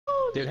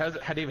Dude, how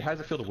does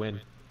it feel to win?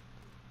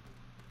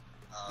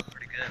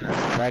 Pretty good.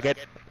 Drag it.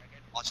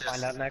 Watch this.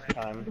 Find out next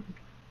time.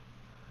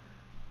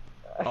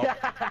 Oh.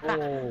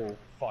 Oh,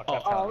 fuck.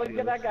 Oh, look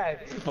at that guy.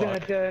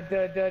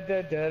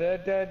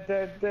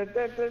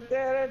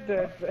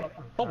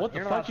 Oh, what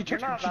the fuck? You're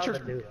not allowed to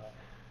do that.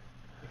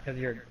 Because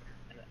you're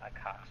a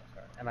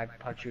cocksucker. And I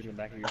punch you in the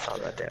back of your skull.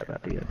 Right there,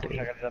 about the I could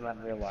have done that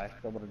in real life.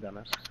 I would have done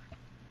it.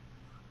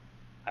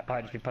 I'd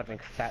probably just be punching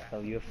fat though.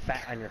 You have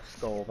fat on your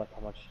skull. That's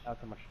how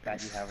much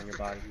fat you have on your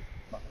body. You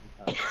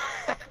fucking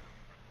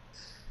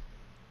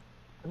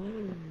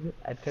cunt.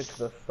 I took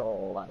the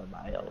soul out of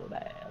my old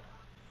ass.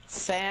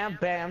 Sam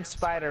Bam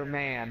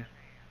Spider-Man.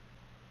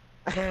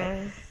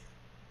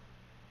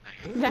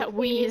 That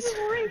wheeze.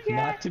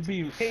 Not to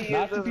be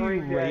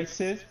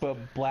racist, but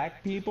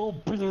black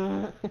people. That's what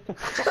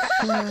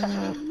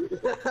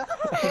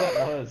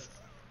that was.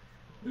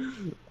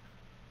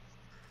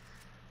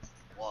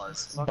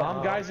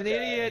 Bomb guy's an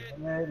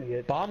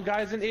idiot. Bomb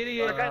guy's an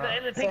idiot.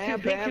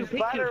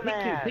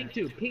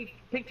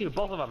 Pink tube,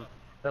 both of them.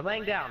 They're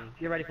laying down.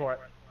 Get ready for it.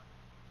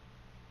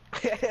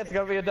 It's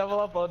gonna be a double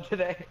upload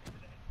today.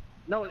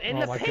 No, in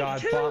the pink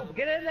tube.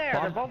 Get in there.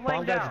 They're both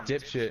laying down. Bomb guy's a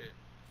dipshit.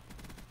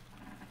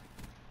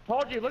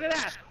 Told you, look at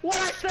that!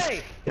 What'd I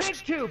say? Pink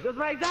tube! Those are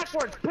my exact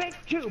words! Pink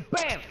tube!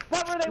 Bam!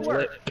 Whatever they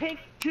were! Pink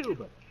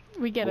tube!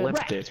 We get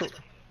it.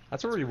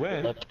 That's where we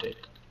win.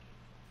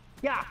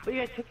 Yeah, but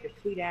you guys took your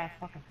sweet ass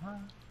fucking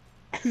time.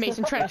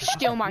 Mason trying to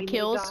steal my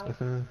kills.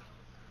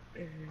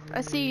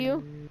 I see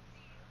you.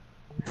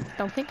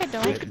 Don't think I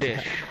don't.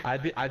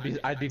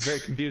 I'd be very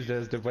confused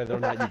as to whether or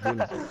not you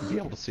wouldn't be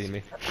able to see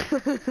me.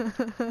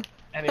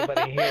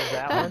 Anybody hear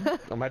that one?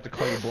 I'm gonna have to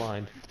call you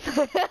blind.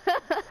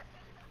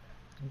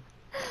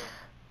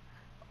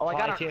 Oh, I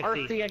got an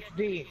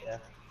RCXD. Yeah.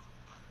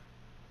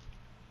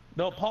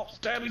 No, Paul,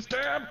 stab!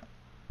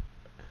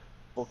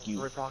 Fuck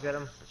you. Rip, I'll get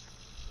him.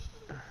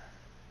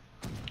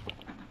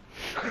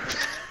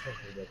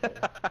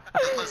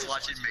 I was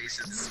watching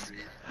Mason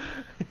stream.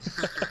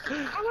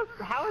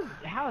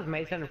 How is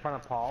Mason in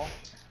front of Paul?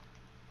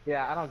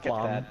 Yeah, I don't get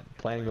that.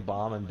 Planting the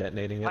bomb and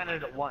detonating it.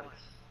 Planted it once.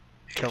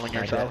 Killing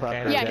yourself.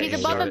 Yeah, he's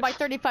above him by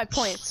 35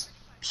 points.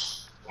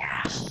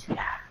 Yeah. You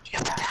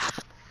have to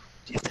tap.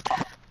 You have to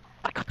tap.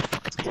 I got the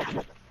fucking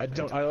tap. I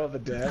love the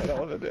dab.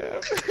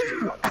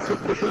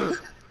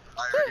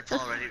 Alright, ready,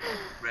 Paul?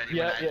 Ready?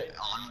 Yeah,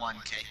 On one,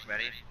 okay?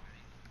 Ready?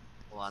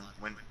 Hold on.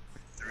 When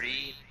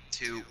 3,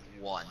 2,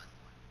 1.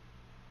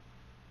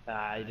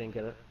 Ah, you didn't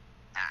get it.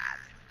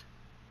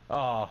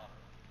 Oh.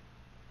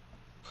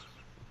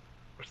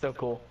 We're so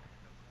cool.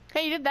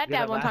 Hey, you did that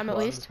dab one time at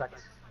least.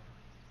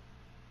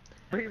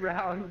 3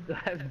 rounds.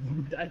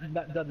 I've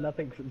not done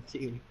nothing for the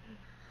team.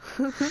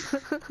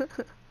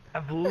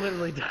 I've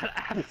literally done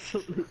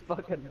absolutely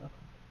fucking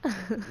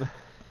nothing.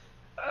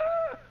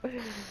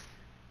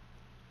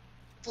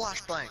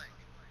 Flashbang.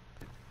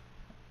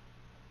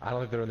 I don't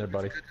think they're in there,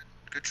 buddy.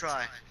 Good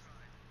try.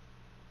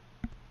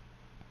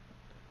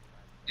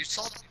 You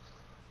saw?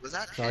 Was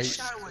that No, his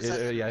shadow? Or was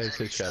that yeah, it's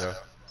his shadow.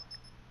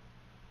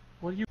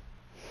 What are you?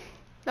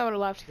 That would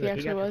have laughed if he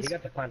actually was. He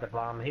got to plant the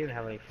bomb. He didn't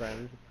have any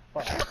friends.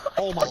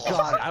 Oh my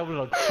god, I would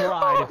have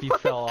cried if he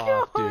fell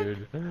off,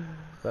 dude.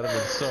 That'd have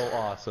been so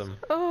awesome.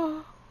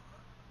 Oh.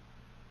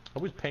 I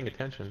was paying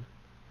attention.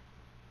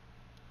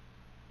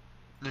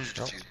 Ninja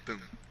defuse.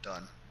 Boom.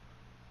 Done.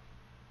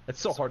 It's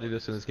so hard to do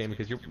this in this game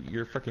because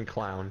you're a freaking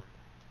clown.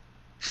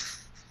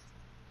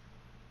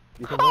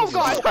 Oh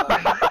god!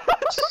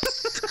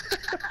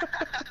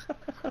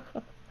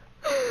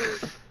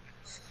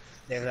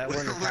 Yeah, that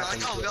wouldn't have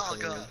happened. Oh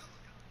god.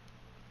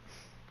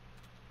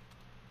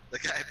 The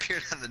guy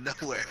appeared out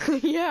of nowhere.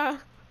 Yeah.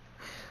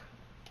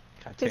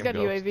 He's got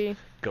Goddamn UAV.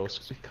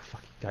 Ghost.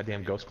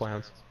 Goddamn ghost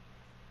clowns.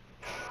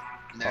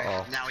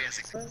 Now he has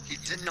he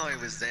didn't know he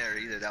was there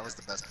either. That was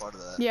the best part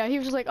of that. Yeah, he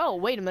was just like, oh,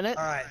 wait a minute.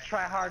 Alright,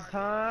 try hard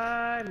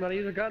time. I'm gonna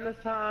use a gun this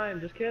time.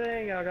 Just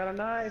kidding. I got a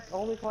knife.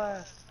 Only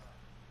class.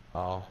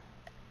 Oh.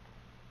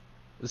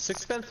 The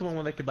Sixth Sense the one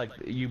where they could like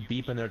you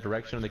beep in their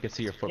direction and they could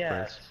see your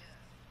footprints.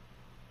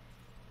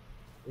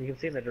 You can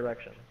see in the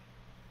direction.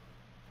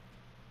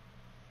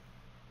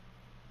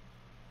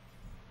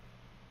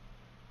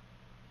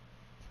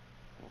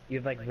 You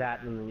have like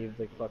that, and then you have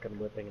like fucking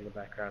whipping in the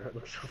background. It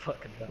looks so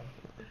fucking dumb.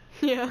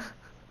 Yeah.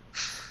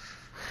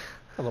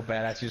 A little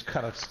badass. You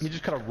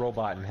just cut a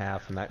robot in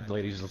half, and that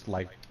lady's just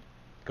like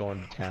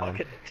going to town.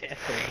 Fucking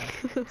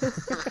dancing.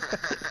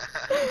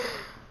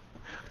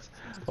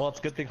 Well, it's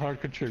a good thing Hard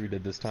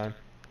contributed this time.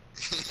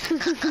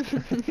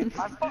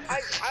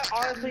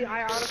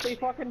 I honestly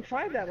fucking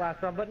tried that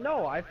last round, but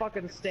no, I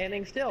fucking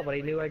standing still, but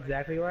he knew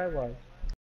exactly where I was.